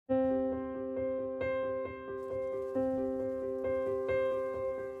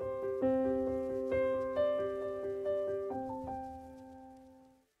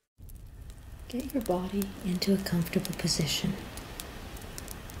your body into a comfortable position.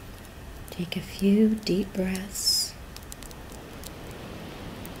 Take a few deep breaths.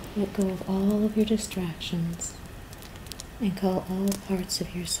 Let go of all of your distractions and call all parts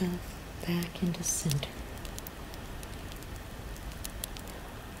of yourself back into center.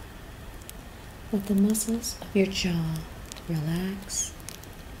 Let the muscles of your jaw relax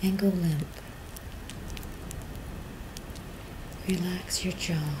and go limp. Relax your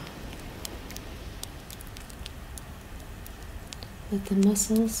jaw. Let the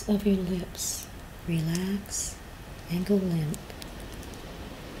muscles of your lips relax and go limp.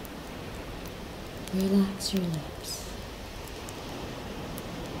 Relax your lips.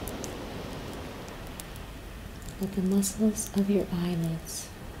 Let the muscles of your eyelids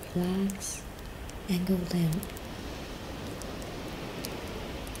relax and go limp.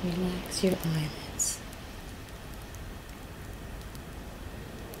 Relax your eyelids.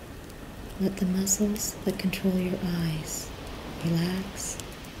 Let the muscles that control your eyes relax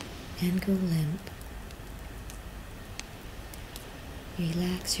and go limp.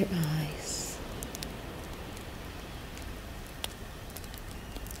 Relax your eyes.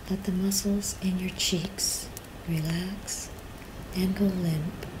 Let the muscles in your cheeks relax and go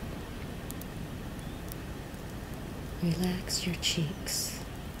limp. Relax your cheeks.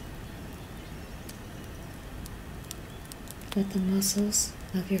 Let the muscles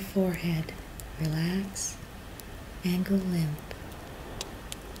of your forehead relax and go limp.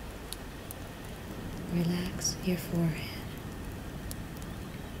 Relax your forehead.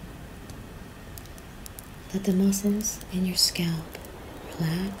 Let the muscles in your scalp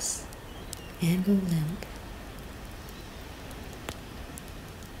relax and go limp.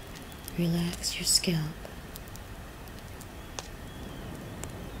 Relax your scalp.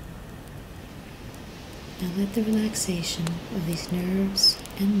 Now let the relaxation of these nerves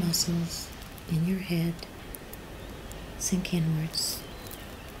and muscles in your head sink inwards.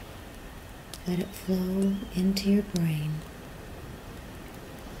 Let it flow into your brain.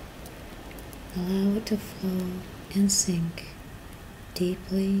 Allow it to flow and sink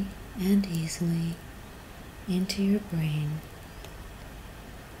deeply and easily into your brain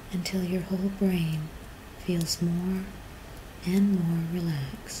until your whole brain feels more and more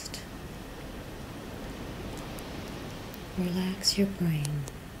relaxed. Relax your brain.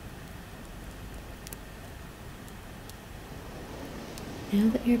 Now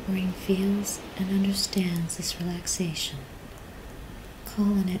that your brain feels and understands this relaxation, call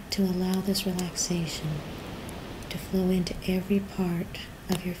on it to allow this relaxation to flow into every part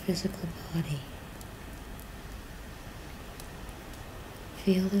of your physical body.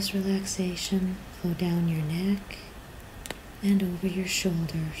 Feel this relaxation flow down your neck and over your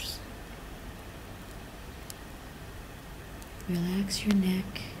shoulders. Relax your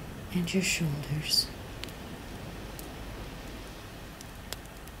neck and your shoulders.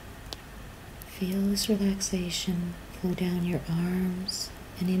 Feel this relaxation flow down your arms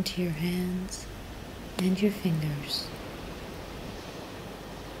and into your hands and your fingers.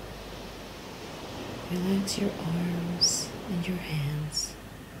 Relax your arms and your hands.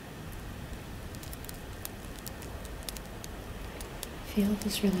 Feel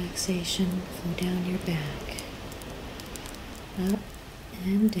this relaxation flow down your back, up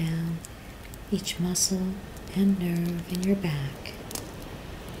and down each muscle and nerve in your back.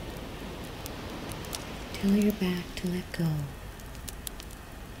 Tell your back to let go.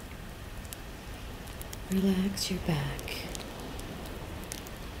 Relax your back.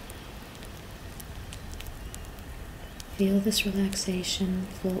 Feel this relaxation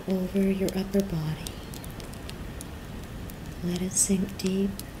flow over your upper body. Let it sink deep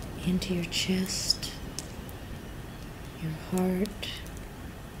into your chest, your heart,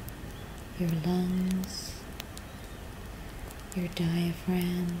 your lungs, your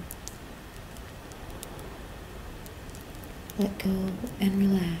diaphragm. Let go and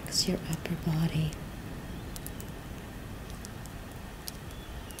relax your upper body.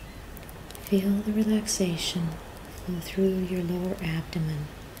 Feel the relaxation flow through your lower abdomen,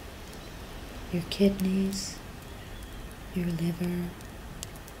 your kidneys, your liver,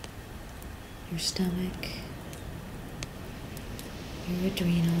 your stomach, your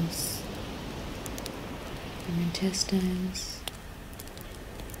adrenals, your intestines,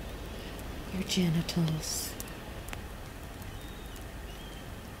 your genitals.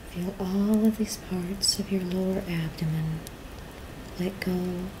 Feel all of these parts of your lower abdomen let go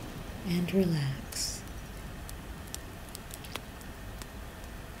and relax.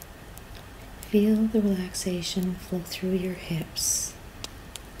 Feel the relaxation flow through your hips.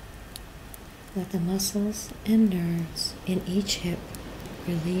 Let the muscles and nerves in each hip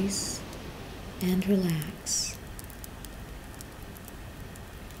release and relax.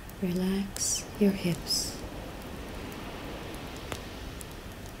 Relax your hips.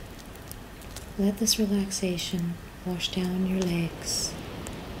 Let this relaxation wash down your legs,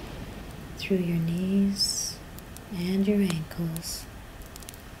 through your knees and your ankles,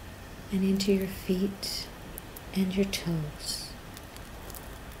 and into your feet and your toes.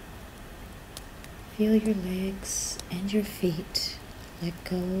 Feel your legs and your feet let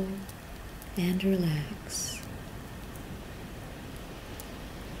go and relax.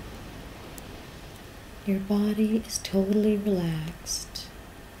 Your body is totally relaxed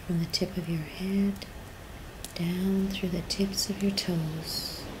from the tip of your head down through the tips of your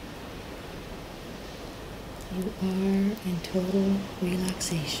toes. You are in total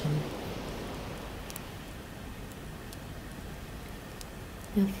relaxation.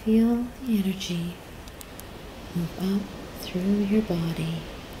 Now feel the energy move up through your body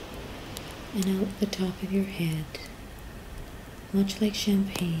and out the top of your head, much like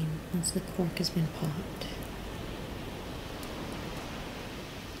champagne once the cork has been popped.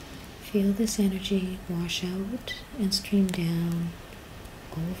 Feel this energy wash out and stream down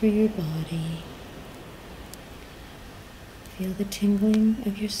over your body. Feel the tingling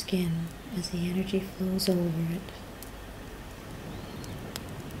of your skin as the energy flows over it.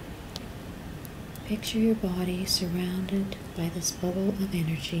 Picture your body surrounded by this bubble of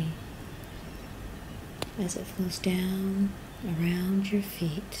energy as it flows down around your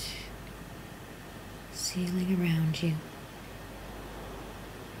feet, sealing around you.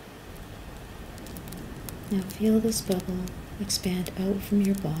 Now feel this bubble expand out from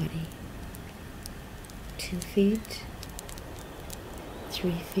your body. 2 feet,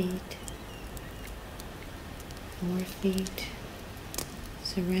 3 feet, 4 feet,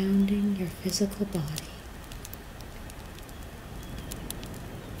 surrounding your physical body.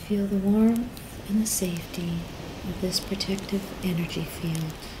 Feel the warmth and the safety of this protective energy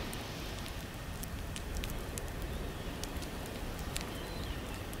field.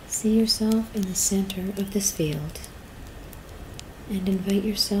 See yourself in the center of this field and invite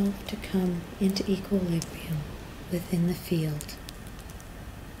yourself to come into equilibrium within the field.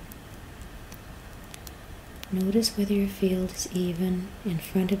 Notice whether your field is even in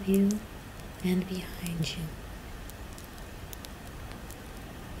front of you and behind you.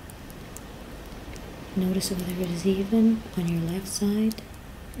 Notice whether it is even on your left side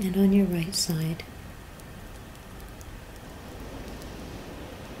and on your right side.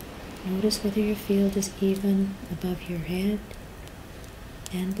 Notice whether your field is even above your head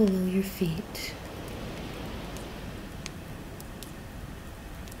and below your feet.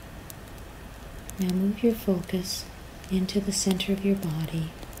 Now move your focus into the center of your body.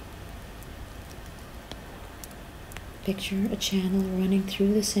 Picture a channel running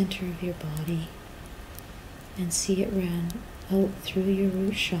through the center of your body and see it run out through your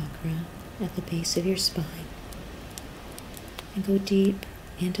root chakra at the base of your spine and go deep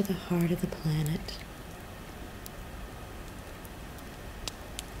into the heart of the planet.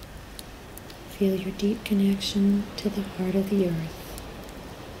 Feel your deep connection to the heart of the earth,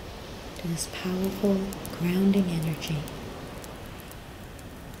 to this powerful grounding energy.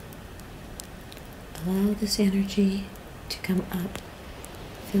 Allow this energy to come up,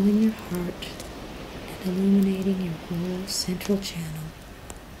 filling your heart and illuminating your whole central channel.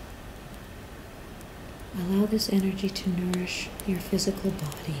 Allow this energy to nourish your physical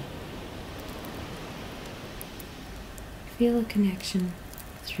body. Feel a connection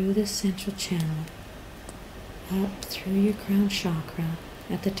through this central channel, up through your crown chakra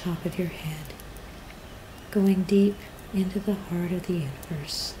at the top of your head, going deep into the heart of the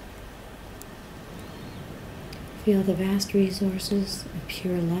universe. Feel the vast resources of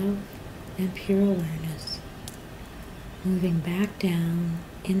pure love and pure awareness moving back down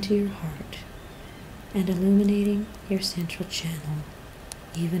into your heart and illuminating your central channel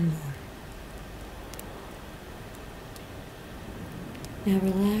even more. Now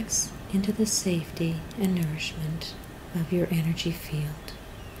relax into the safety and nourishment of your energy field,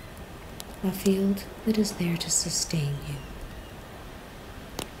 a field that is there to sustain you.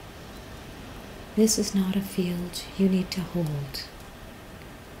 This is not a field you need to hold.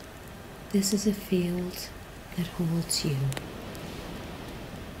 This is a field that holds you.